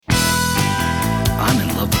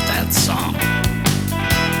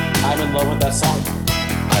that song.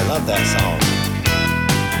 I love that song.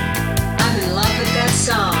 I'm in love with that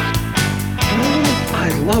song. Oh, I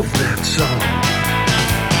love that song.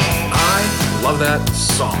 I love that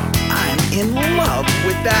song. I'm in love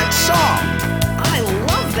with that song. I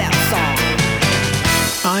love that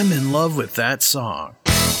song. I'm in love with that song.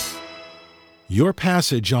 Your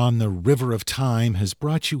passage on the River of Time has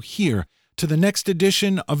brought you here to the next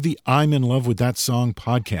edition of the I'm in Love with That Song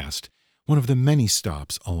podcast, one of the many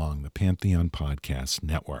stops along the Pantheon Podcast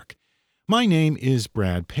Network. My name is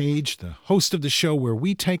Brad Page, the host of the show where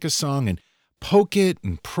we take a song and poke it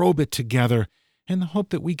and probe it together in the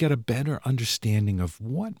hope that we get a better understanding of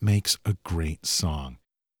what makes a great song.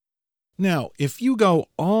 Now, if you go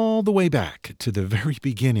all the way back to the very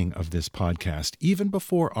beginning of this podcast, even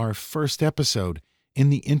before our first episode, in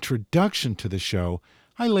the introduction to the show,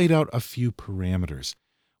 I laid out a few parameters,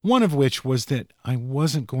 one of which was that I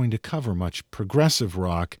wasn't going to cover much progressive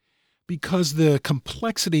rock because the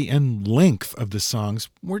complexity and length of the songs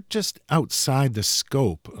were just outside the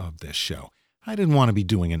scope of this show. I didn't want to be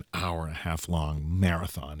doing an hour-and-a-half long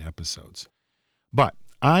marathon episodes. But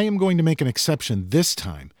I am going to make an exception this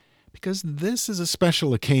time because this is a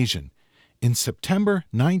special occasion. In September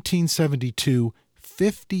 1972,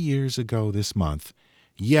 50 years ago this month,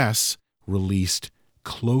 Yes released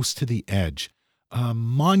Close to the Edge, a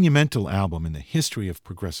monumental album in the history of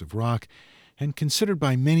progressive rock and considered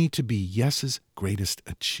by many to be Yes's greatest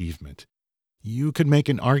achievement. You could make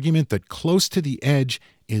an argument that Close to the Edge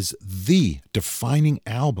is the defining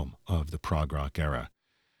album of the prog rock era.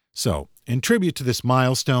 So, in tribute to this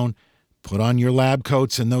milestone, put on your lab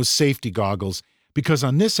coats and those safety goggles, because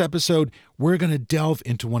on this episode, we're going to delve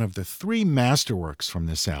into one of the three masterworks from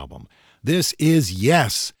this album. This is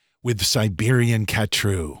Yes with Siberian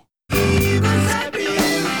Khatru.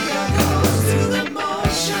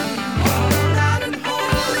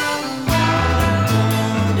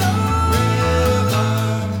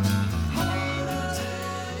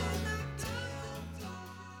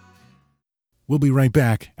 We'll be right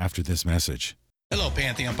back after this message. Hello,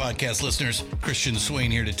 Pantheon Podcast listeners. Christian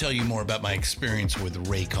Swain here to tell you more about my experience with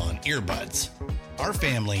Raycon earbuds. Our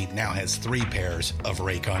family now has 3 pairs of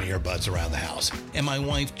Raycon earbuds around the house, and my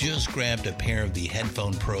wife just grabbed a pair of the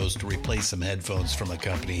Headphone Pros to replace some headphones from a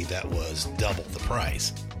company that was double the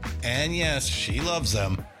price. And yes, she loves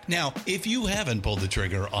them. Now, if you haven't pulled the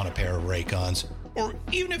trigger on a pair of Raycons, or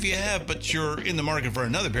even if you have, but you're in the market for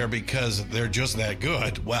another pair because they're just that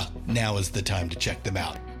good, well, now is the time to check them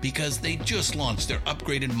out, because they just launched their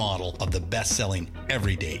upgraded model of the best-selling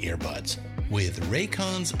everyday earbuds. With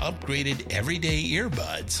Raycon's upgraded everyday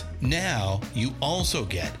earbuds, now you also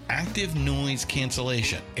get active noise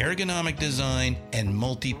cancellation, ergonomic design, and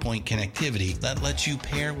multi-point connectivity that lets you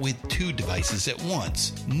pair with 2 devices at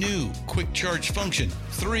once. New quick charge function,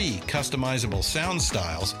 3 customizable sound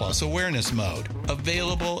styles, plus awareness mode.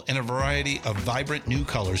 Available in a variety of vibrant new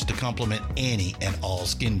colors to complement any and all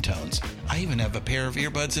skin tones. I even have a pair of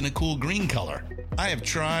earbuds in a cool green color. I have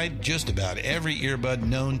tried just about every earbud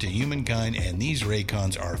known to humankind, and these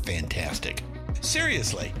Raycons are fantastic.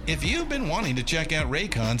 Seriously, if you've been wanting to check out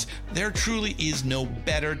Raycons, there truly is no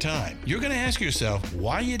better time. You're going to ask yourself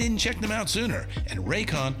why you didn't check them out sooner, and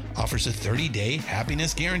Raycon offers a 30-day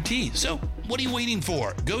happiness guarantee. So what are you waiting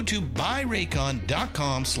for? Go to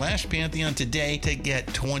buyraycon.com/Pantheon today to get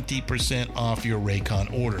 20% off your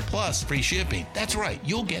Raycon order, plus free shipping. That's right,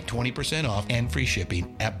 you'll get 20% off and free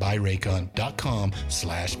shipping at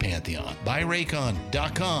buyraycon.com/Pantheon.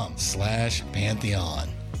 buyraycon.com/Pantheon.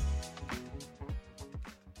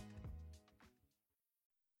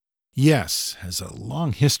 Yes has a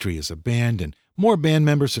long history as a band, and more band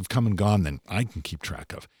members have come and gone than I can keep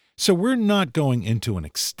track of. So we're not going into an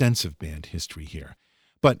extensive band history here.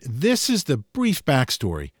 But this is the brief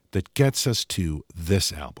backstory that gets us to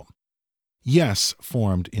this album. Yes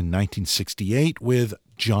formed in 1968 with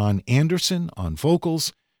John Anderson on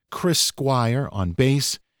vocals, Chris Squire on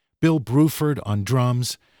bass, Bill Bruford on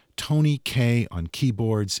drums, Tony Kaye on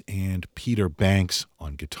keyboards, and Peter Banks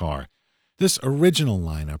on guitar. This original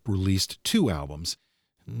lineup released 2 albums,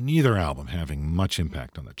 neither album having much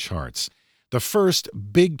impact on the charts. The first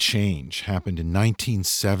big change happened in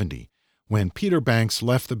 1970 when Peter Banks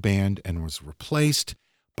left the band and was replaced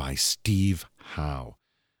by Steve Howe.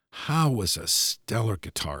 Howe was a stellar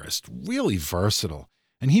guitarist, really versatile,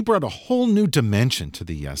 and he brought a whole new dimension to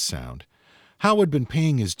the Yes sound. Howe had been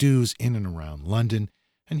paying his dues in and around London,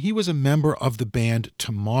 and he was a member of the band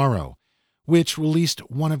Tomorrow, which released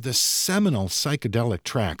one of the seminal psychedelic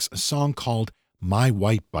tracks, a song called My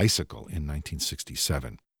White Bicycle in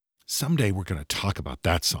 1967. Someday we're going to talk about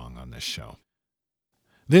that song on this show.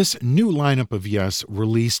 This new lineup of Yes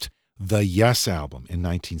released the Yes album in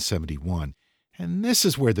 1971. And this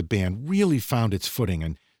is where the band really found its footing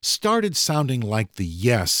and started sounding like the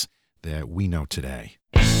Yes that we know today.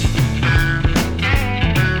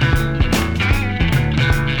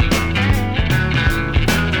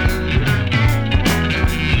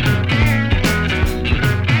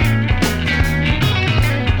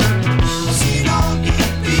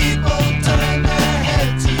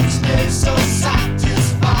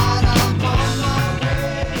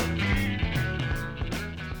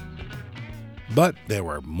 But there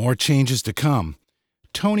were more changes to come.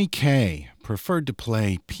 Tony Kaye preferred to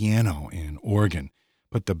play piano and organ,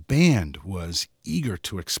 but the band was eager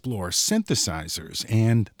to explore synthesizers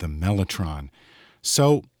and the mellotron.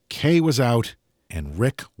 So Kaye was out and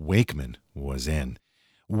Rick Wakeman was in.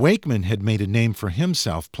 Wakeman had made a name for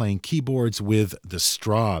himself playing keyboards with the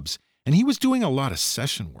Straubs, and he was doing a lot of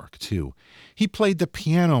session work too. He played the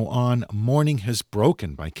piano on Morning Has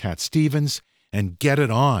Broken by Cat Stevens and Get It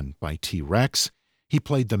On by T-Rex. He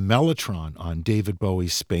played the mellotron on David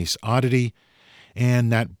Bowie's Space Oddity, and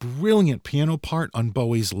that brilliant piano part on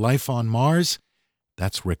Bowie's Life on Mars,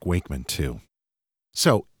 that's Rick Wakeman too.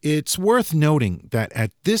 So it's worth noting that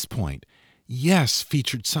at this point, Yes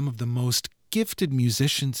featured some of the most gifted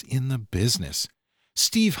musicians in the business.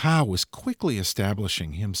 Steve Howe was quickly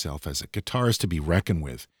establishing himself as a guitarist to be reckoned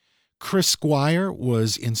with. Chris Squire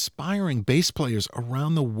was inspiring bass players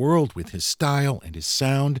around the world with his style and his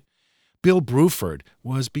sound. Bill Bruford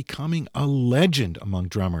was becoming a legend among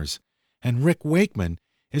drummers. And Rick Wakeman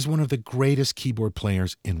is one of the greatest keyboard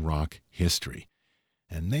players in rock history.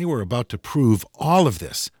 And they were about to prove all of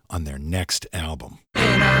this on their next album. In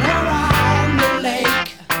and around the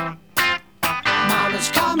lake, mountains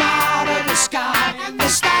come out of the sky and they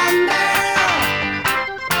stand there.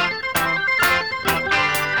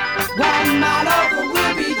 One mile over,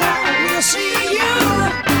 we'll be there and we'll see you.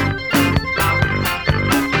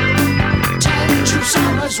 10 true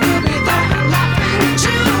summers, we'll be there and laughing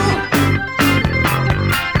too.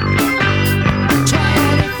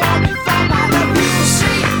 24 before my love, you'll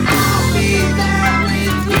see I'll be there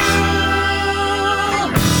with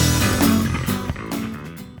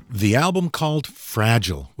you. The album called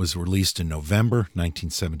Fragile was released in November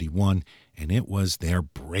 1971, and it was their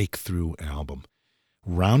breakthrough album.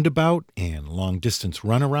 Roundabout and Long Distance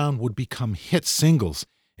Runaround would become hit singles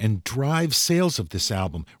and drive sales of this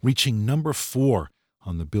album, reaching number 4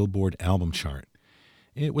 on the Billboard album chart.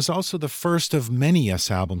 It was also the first of many Yes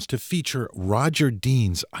albums to feature Roger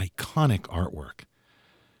Dean's iconic artwork.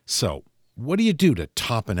 So, what do you do to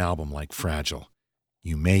top an album like Fragile?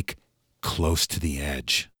 You make Close to the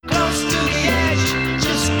Edge. Close to the edge,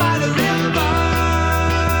 just by the river.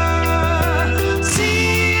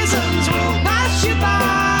 Seasons will pass you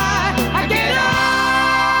by. I get up,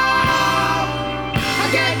 I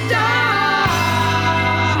get down.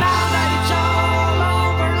 Now that it's all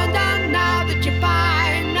over and done, now that you're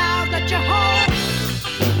fine, now that you're home.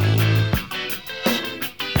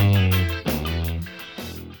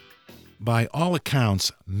 By all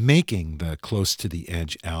accounts, making the Close to the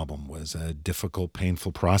Edge album was a difficult,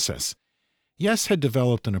 painful process. Yes had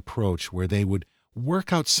developed an approach where they would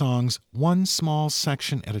work out songs one small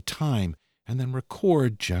section at a time and then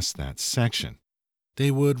record just that section.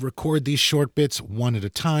 They would record these short bits one at a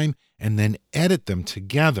time and then edit them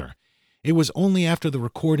together. It was only after the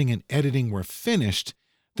recording and editing were finished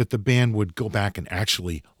that the band would go back and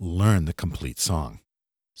actually learn the complete song.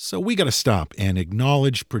 So we got to stop and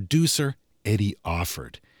acknowledge producer Eddie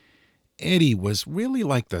Offord. Eddie was really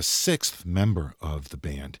like the 6th member of the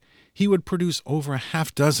band. He would produce over a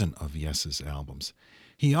half dozen of Yes's albums.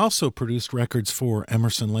 He also produced records for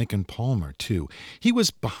Emerson, Lake and Palmer, too. He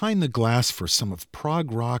was behind the glass for some of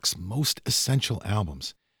prog rock's most essential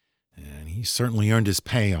albums. And he certainly earned his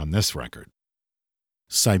pay on this record.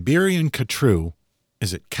 Siberian Khatru,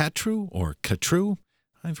 is it Khatru or Khatru?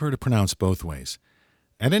 I've heard it pronounced both ways.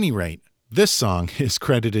 At any rate, this song is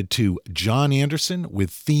credited to John Anderson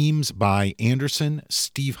with themes by Anderson,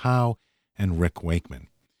 Steve Howe, and Rick Wakeman.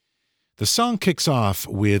 The song kicks off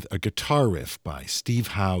with a guitar riff by Steve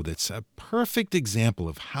Howe that's a perfect example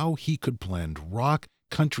of how he could blend rock,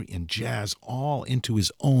 country, and jazz all into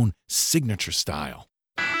his own signature style.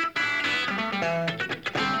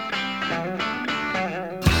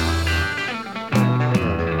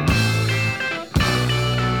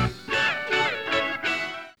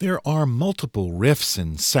 There are multiple riffs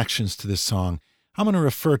and sections to this song. I'm going to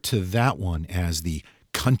refer to that one as the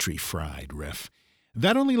country fried riff.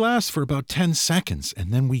 That only lasts for about 10 seconds,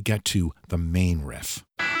 and then we get to the main riff.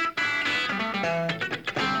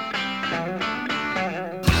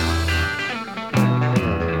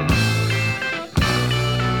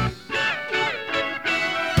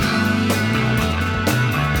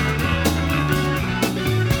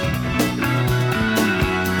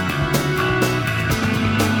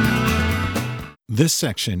 This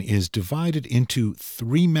section is divided into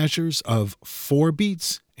 3 measures of 4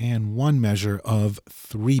 beats and 1 measure of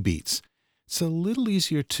 3 beats. It's a little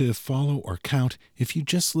easier to follow or count if you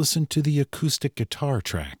just listen to the acoustic guitar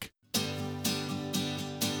track.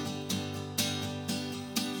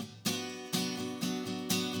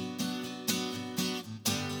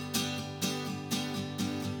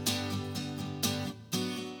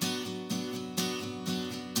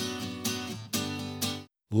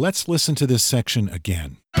 Let's listen to this section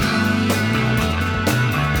again.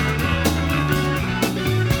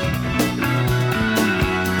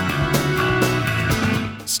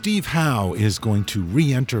 Steve Howe is going to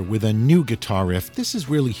re-enter with a new guitar riff. This is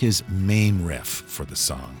really his main riff for the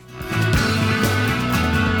song.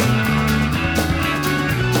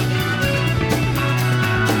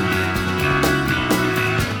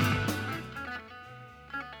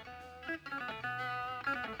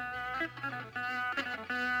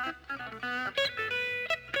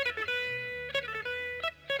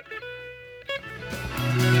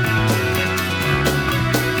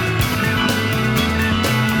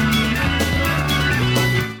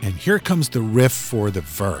 Here comes the riff for the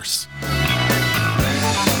verse.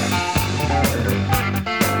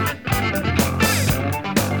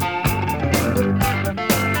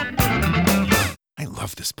 I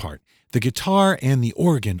love this part. The guitar and the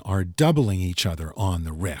organ are doubling each other on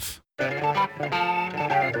the riff.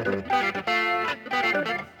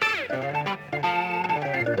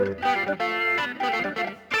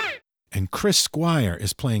 And Chris Squire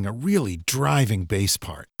is playing a really driving bass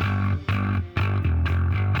part.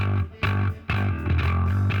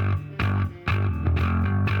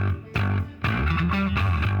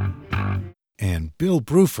 And Bill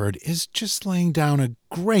Bruford is just laying down a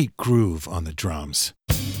great groove on the drums.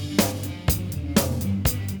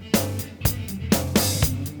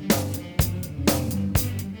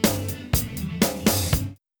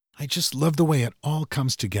 I just love the way it all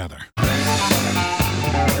comes together.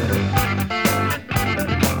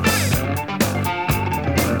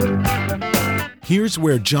 Here's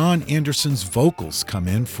where John Anderson's vocals come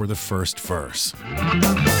in for the first verse.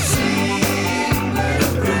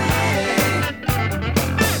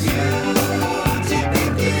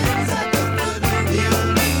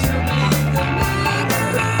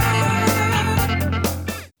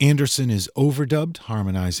 Anderson is overdubbed,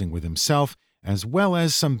 harmonizing with himself, as well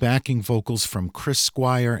as some backing vocals from Chris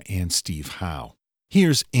Squire and Steve Howe.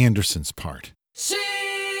 Here's Anderson's part. Sing,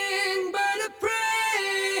 bird of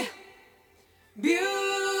prey.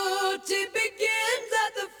 Beauty begins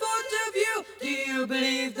at the foot of you. Do you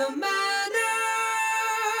believe the manner?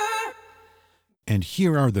 And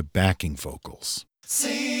here are the backing vocals.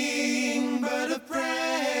 Sing, bird of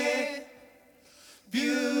prey.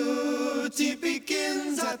 Beauty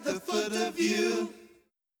begins at the foot of you.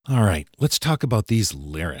 All right, let's talk about these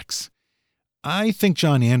lyrics. I think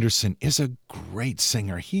John Anderson is a great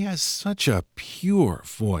singer. He has such a pure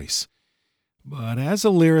voice. But as a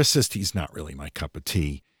lyricist, he's not really my cup of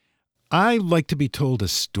tea. I like to be told a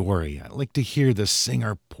story. I like to hear the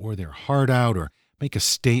singer pour their heart out or make a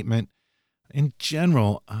statement. In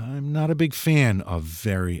general, I'm not a big fan of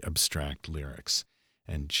very abstract lyrics.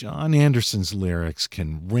 And John Anderson's lyrics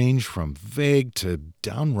can range from vague to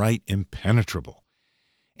downright impenetrable.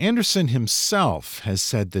 Anderson himself has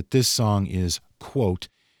said that this song is, quote,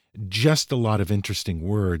 just a lot of interesting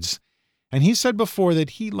words. And he said before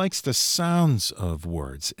that he likes the sounds of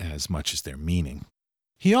words as much as their meaning.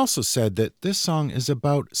 He also said that this song is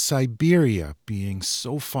about Siberia being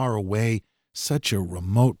so far away, such a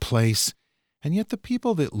remote place, and yet the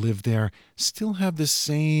people that live there still have the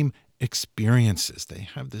same experiences. They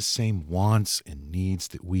have the same wants and needs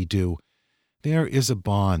that we do. There is a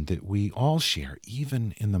bond that we all share,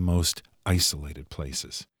 even in the most isolated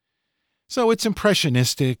places. So it's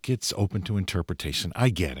impressionistic, it's open to interpretation. I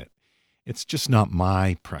get it. It's just not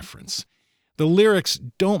my preference. The lyrics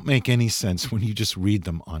don't make any sense when you just read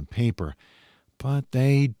them on paper, but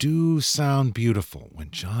they do sound beautiful when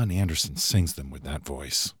John Anderson sings them with that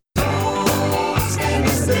voice.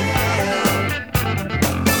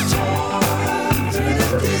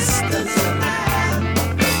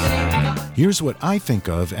 Here's what I think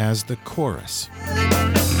of as the chorus.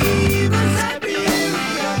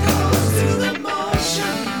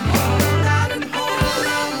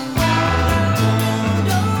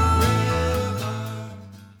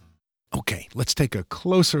 Okay, let's take a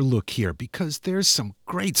closer look here because there's some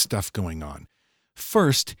great stuff going on.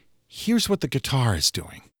 First, here's what the guitar is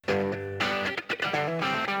doing.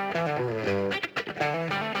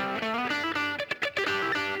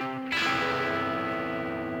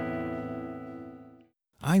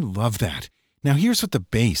 I love that. Now here's what the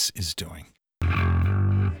bass is doing.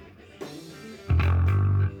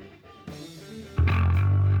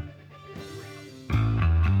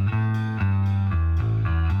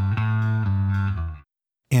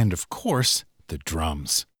 and of course, the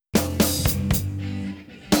drums.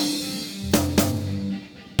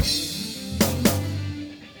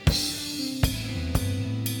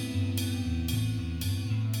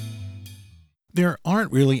 There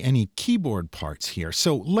aren't really any keyboard parts here,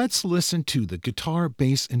 so let's listen to the guitar,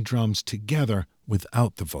 bass, and drums together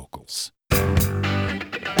without the vocals.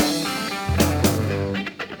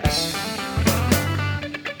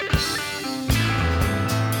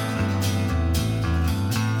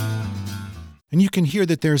 And you can hear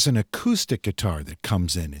that there's an acoustic guitar that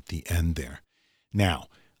comes in at the end there. Now,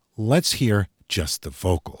 let's hear just the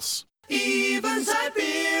vocals. Even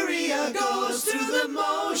Siberia goes through the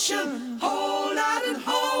motion. Hold out and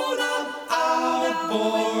hold on,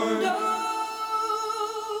 outboard.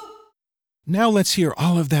 Now let's hear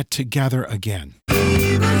all of that together again.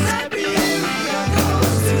 Even Siberia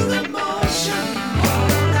goes through the motion.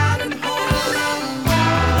 Hold out and hold on,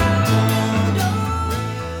 outboard.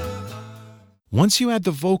 Once you add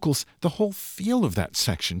the vocals, the whole feel of that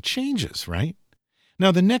section changes, right?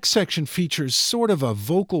 Now the next section features sort of a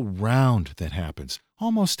vocal round that happens,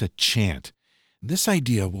 almost a chant. This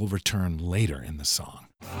idea will return later in the song.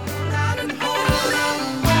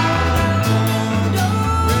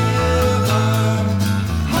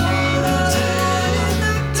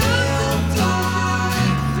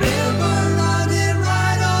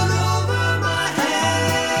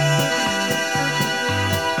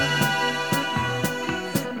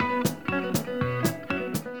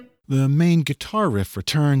 The main guitar riff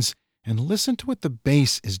returns, and listen to what the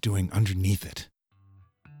bass is doing underneath it.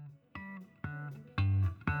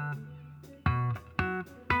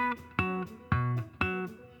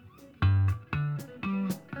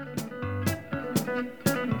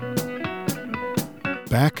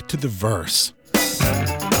 Back to the verse.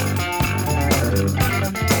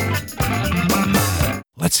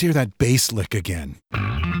 Let's hear that bass lick again.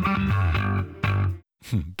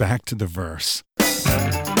 Back to the verse.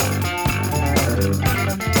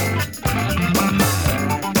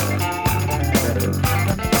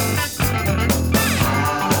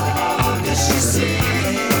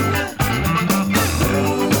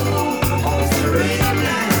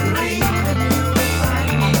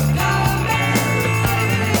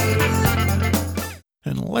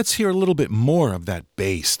 And let's hear a little bit more of that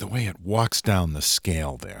bass, the way it walks down the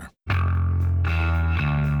scale there.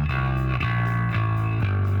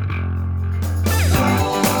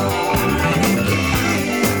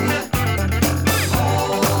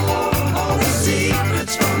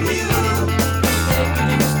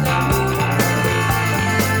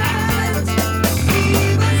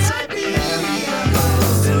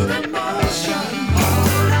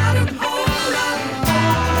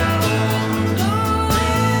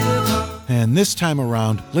 And this time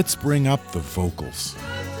around, let's bring up the vocals.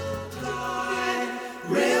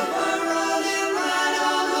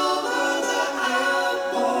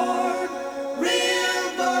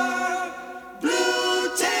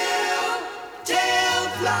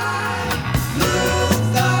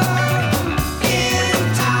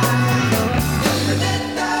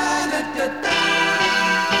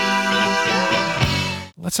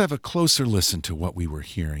 Let's have a closer listen to what we were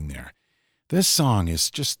hearing there. This song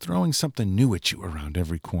is just throwing something new at you around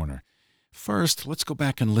every corner. First, let's go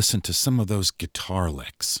back and listen to some of those guitar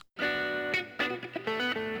licks.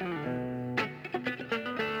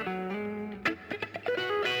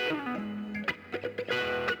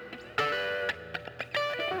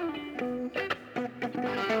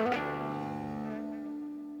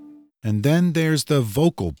 And then there's the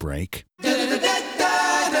vocal break.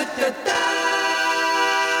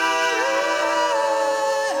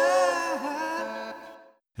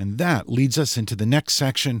 And that leads us into the next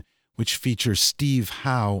section, which features Steve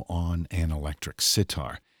Howe on an electric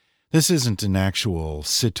sitar. This isn't an actual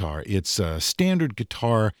sitar. It's a standard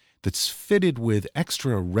guitar that's fitted with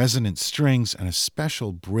extra resonant strings and a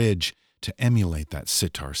special bridge to emulate that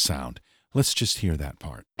sitar sound. Let's just hear that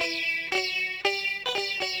part.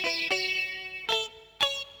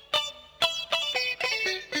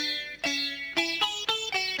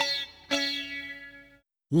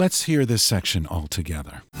 Let's hear this section all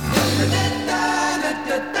together.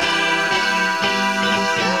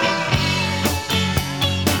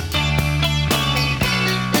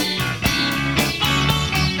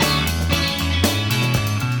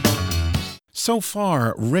 So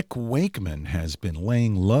far, Rick Wakeman has been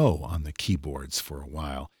laying low on the keyboards for a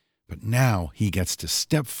while, but now he gets to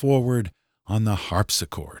step forward on the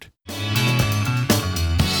harpsichord.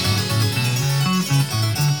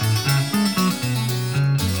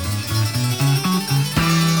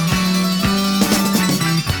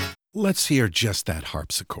 Let's hear just that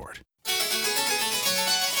harpsichord.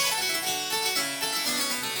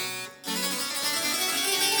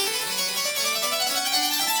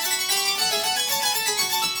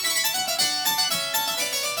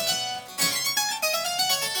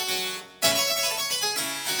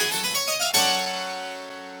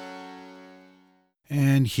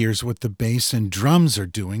 here's what the bass and drums are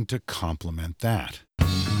doing to complement that.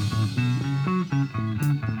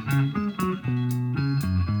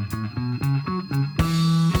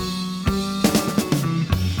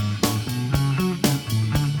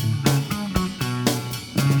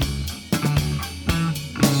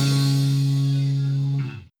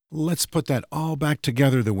 Let's put that all back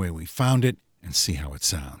together the way we found it and see how it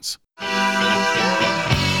sounds.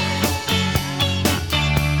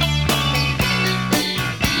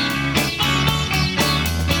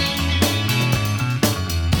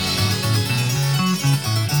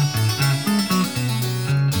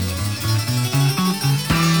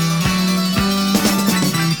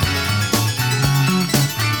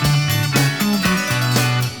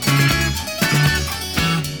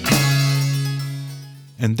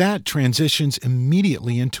 And that transitions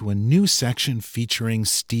immediately into a new section featuring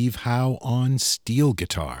Steve Howe on steel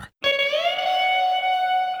guitar.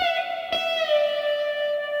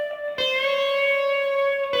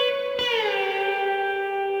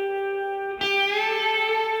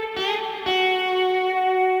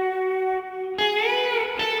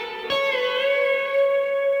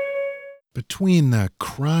 Between the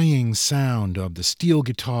crying sound of the steel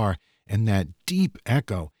guitar and that deep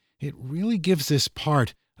echo, it really gives this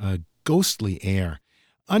part a ghostly air.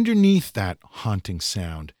 Underneath that haunting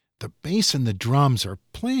sound, the bass and the drums are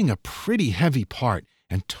playing a pretty heavy part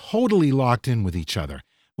and totally locked in with each other.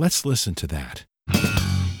 Let's listen to that.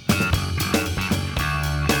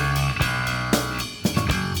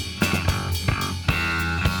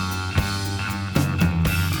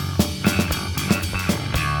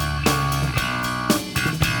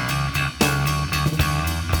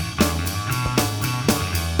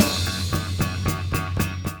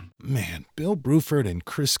 Man, Bill Bruford and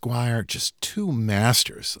Chris Squire, just two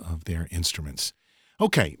masters of their instruments.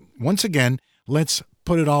 Okay, once again, let's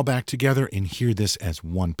put it all back together and hear this as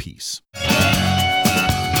one piece.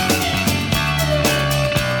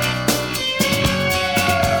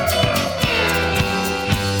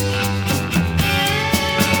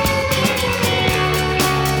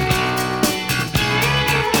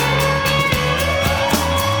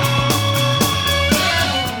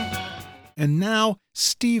 And now,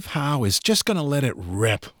 Steve Howe is just going to let it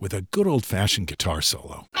rip with a good old-fashioned guitar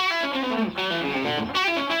solo.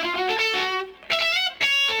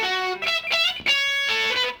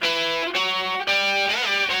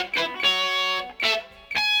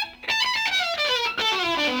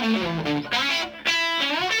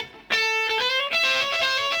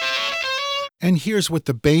 And here's what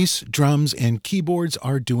the bass, drums, and keyboards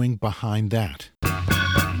are doing behind that.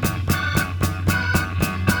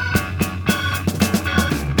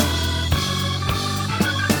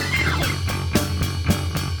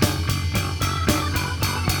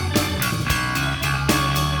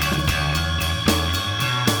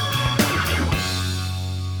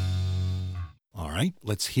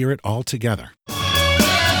 Let's hear it all together.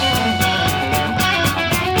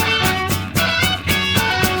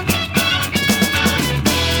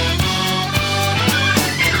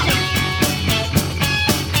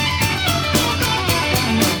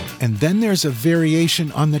 And then there's a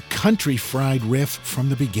variation on the country fried riff from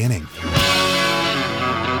the beginning.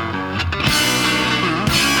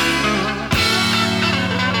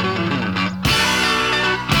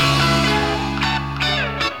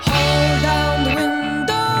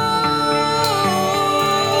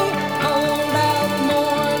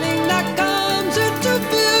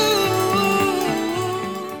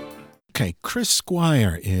 Chris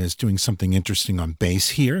Squire is doing something interesting on bass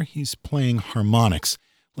here. He's playing harmonics.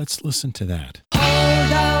 Let's listen to that. Hold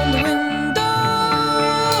down the window.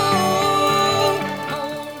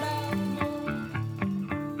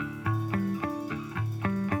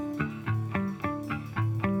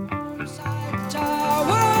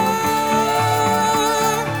 Tower.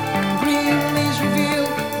 Green leaves reveal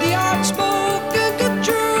the outspoken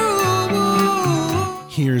Khatru.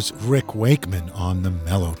 Here's Rick Wakeman on the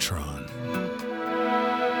mellotron.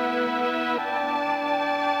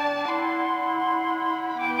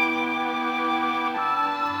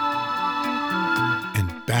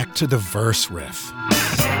 Back to the verse riff.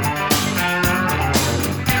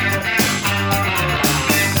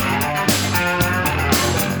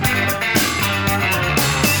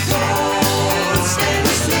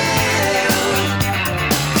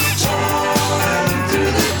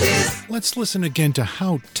 Let's listen again to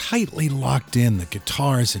how tightly locked in the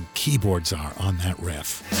guitars and keyboards are on that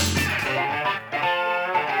riff.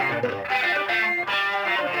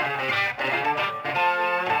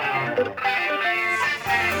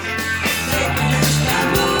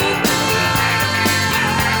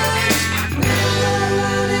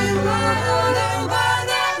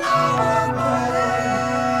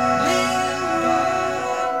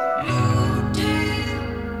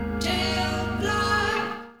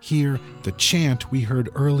 The chant we heard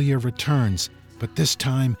earlier returns, but this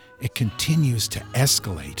time it continues to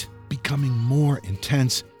escalate, becoming more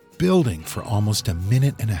intense, building for almost a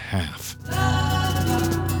minute and a half.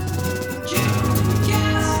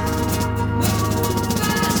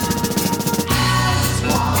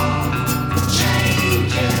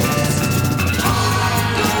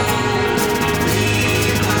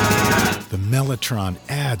 The mellotron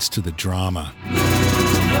adds to the drama.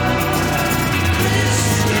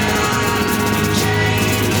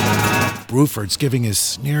 Bruford's giving his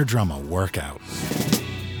snare drum a workout.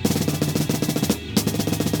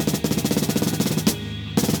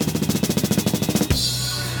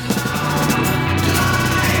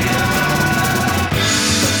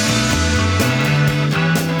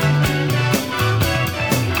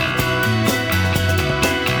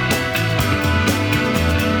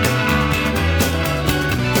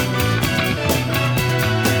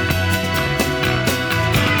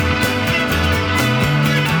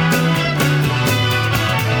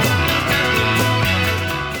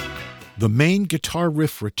 The main guitar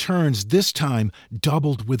riff returns, this time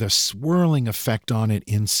doubled with a swirling effect on it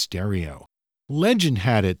in stereo. Legend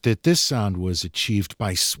had it that this sound was achieved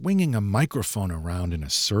by swinging a microphone around in a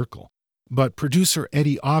circle. But producer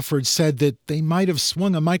Eddie Offord said that they might have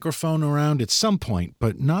swung a microphone around at some point,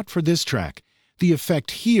 but not for this track. The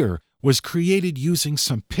effect here was created using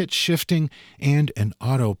some pitch shifting and an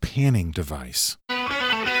auto panning device.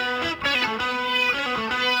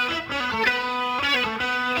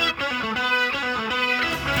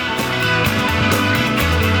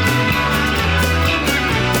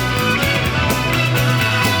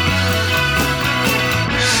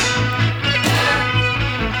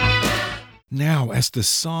 Now, as the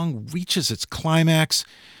song reaches its climax,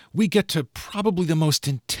 we get to probably the most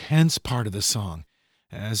intense part of the song.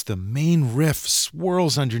 As the main riff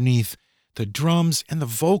swirls underneath, the drums and the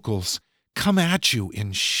vocals come at you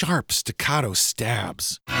in sharp staccato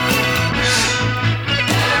stabs.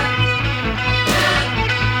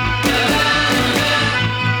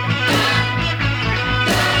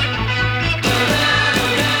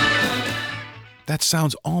 That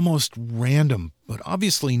sounds almost random, but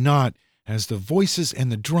obviously not, as the voices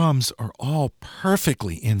and the drums are all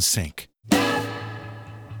perfectly in sync.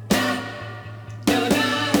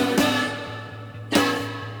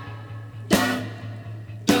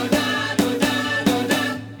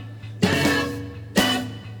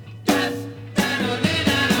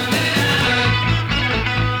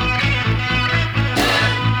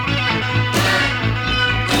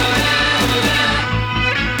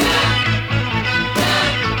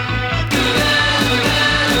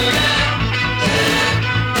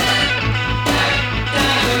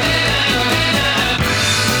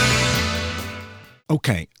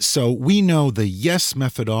 Okay, so we know the Yes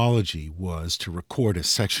methodology was to record a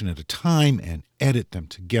section at a time and edit them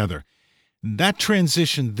together. That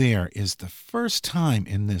transition there is the first time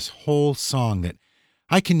in this whole song that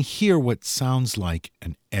I can hear what sounds like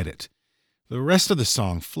an edit. The rest of the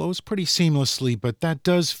song flows pretty seamlessly, but that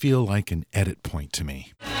does feel like an edit point to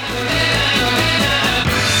me.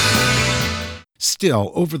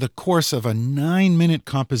 Still, over the course of a 9-minute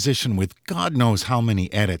composition with God knows how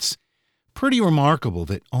many edits, pretty remarkable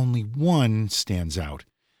that only one stands out.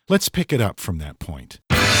 Let's pick it up from that point.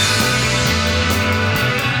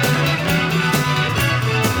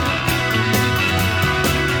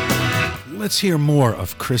 Let's hear more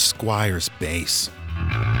of Chris Squire's bass.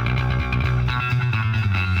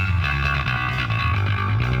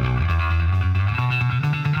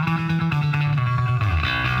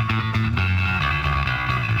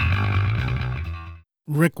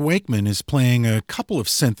 Rick Wakeman is playing a couple of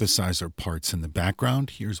synthesizer parts in the background.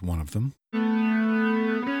 Here's one of them.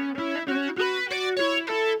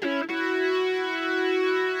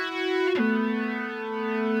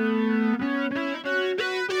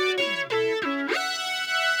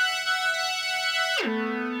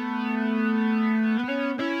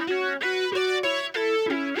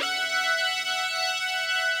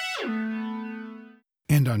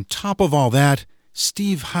 And on top of all that,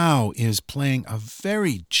 Steve Howe is playing a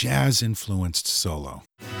very jazz-influenced solo.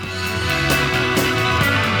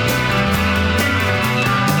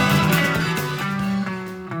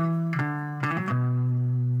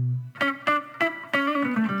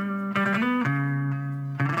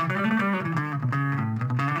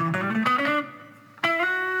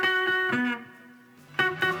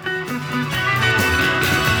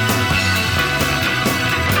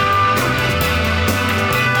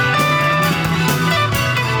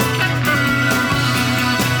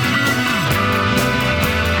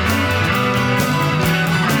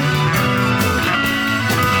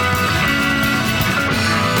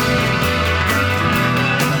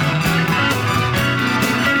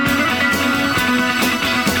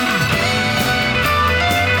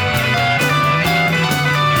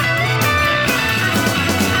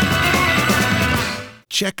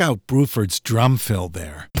 check out Bruford's drum fill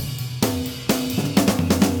there.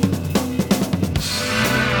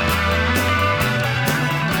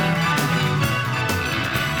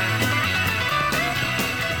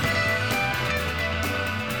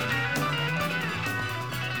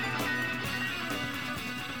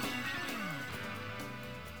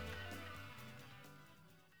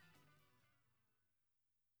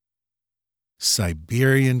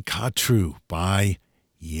 Siberian Khatru by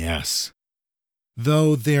Yes.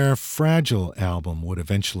 Though their Fragile album would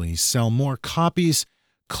eventually sell more copies,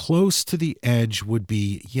 Close to the Edge would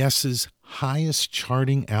be Yes's highest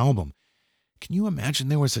charting album. Can you imagine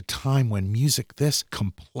there was a time when music this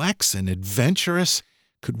complex and adventurous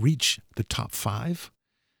could reach the top 5?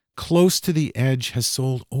 Close to the Edge has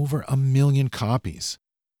sold over 1 million copies.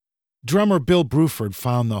 Drummer Bill Bruford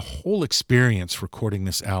found the whole experience recording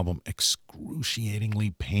this album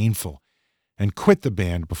excruciatingly painful and quit the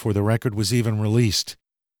band before the record was even released.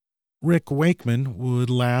 Rick Wakeman would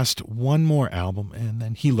last one more album and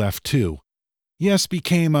then he left too. Yes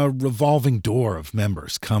became a revolving door of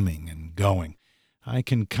members coming and going. I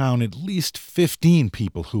can count at least 15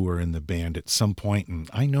 people who were in the band at some point, and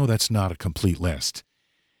I know that's not a complete list.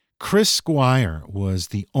 Chris Squire was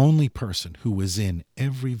the only person who was in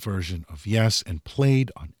every version of Yes and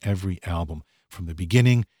played on every album from the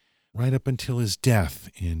beginning right up until his death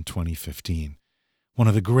in 2015. One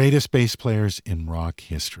of the greatest bass players in rock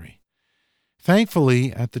history.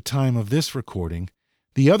 Thankfully, at the time of this recording,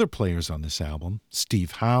 the other players on this album,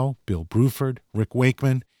 Steve Howe, Bill Bruford, Rick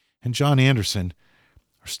Wakeman, and John Anderson,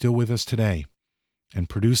 are still with us today. And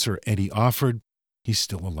producer Eddie Offord, he's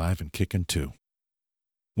still alive and kicking too.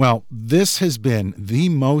 Well, this has been the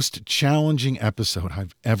most challenging episode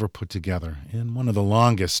I've ever put together, and one of the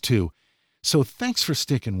longest, too. So thanks for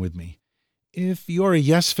sticking with me. If you're a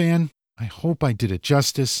Yes fan, I hope I did it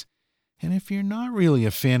justice. And if you're not really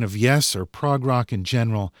a fan of Yes or prog rock in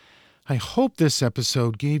general, I hope this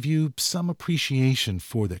episode gave you some appreciation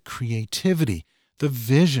for the creativity, the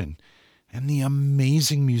vision, and the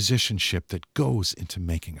amazing musicianship that goes into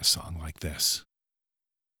making a song like this.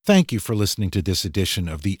 Thank you for listening to this edition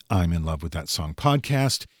of the I'm in Love with That Song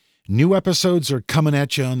podcast. New episodes are coming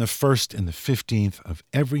at you on the 1st and the 15th of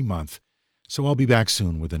every month, so I'll be back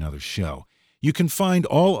soon with another show. You can find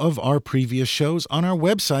all of our previous shows on our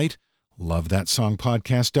website,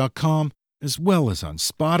 lovethatsongpodcast.com, as well as on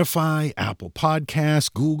Spotify, Apple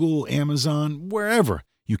Podcasts, Google, Amazon, wherever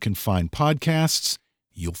you can find podcasts,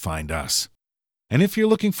 you'll find us. And if you're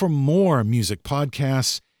looking for more music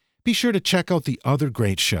podcasts, be sure to check out the other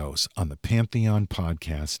great shows on the Pantheon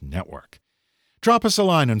Podcast Network. Drop us a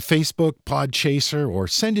line on Facebook, Podchaser, or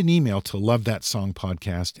send an email to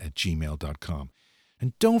lovethatsongpodcast@gmail.com.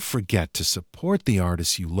 And don't forget to support the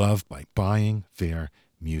artists you love by buying their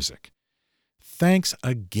music. Thanks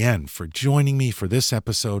again for joining me for this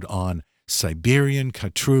episode on Siberian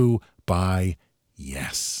Khatru by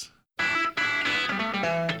Yes.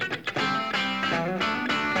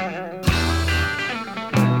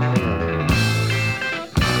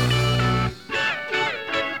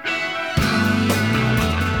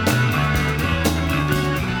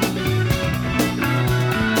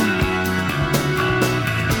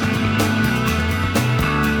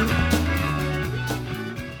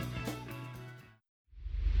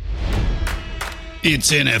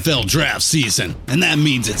 It's NFL draft season, and that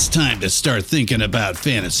means it's time to start thinking about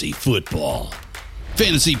fantasy football.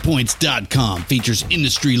 FantasyPoints.com features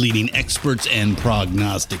industry-leading experts and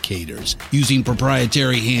prognosticators using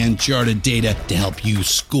proprietary hand-charted data to help you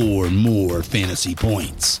score more fantasy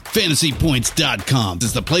points. FantasyPoints.com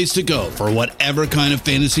is the place to go for whatever kind of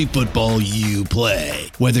fantasy football you play.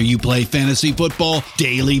 Whether you play fantasy football,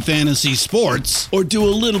 daily fantasy sports, or do a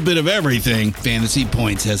little bit of everything, Fantasy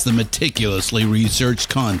Points has the meticulously researched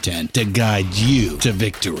content to guide you to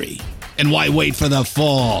victory. And why wait for the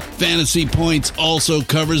fall? Fantasy Points also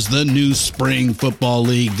covers the new spring football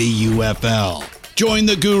league, the UFL. Join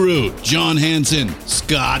the guru, John Hansen,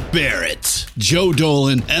 Scott Barrett, Joe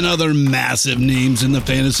Dolan, and other massive names in the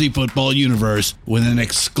fantasy football universe with an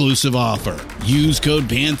exclusive offer. Use code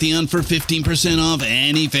Pantheon for 15% off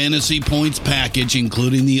any Fantasy Points package,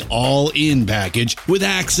 including the all-in package, with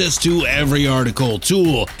access to every article,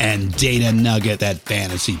 tool, and data nugget that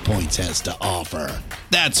Fantasy Points has to offer.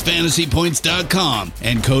 That's FantasyPoints.com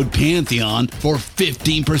and code Pantheon for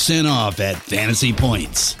 15% off at Fantasy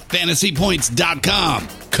Points. FantasyPoints.com,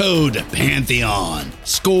 code Pantheon.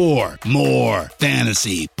 Score more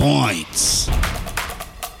fantasy points.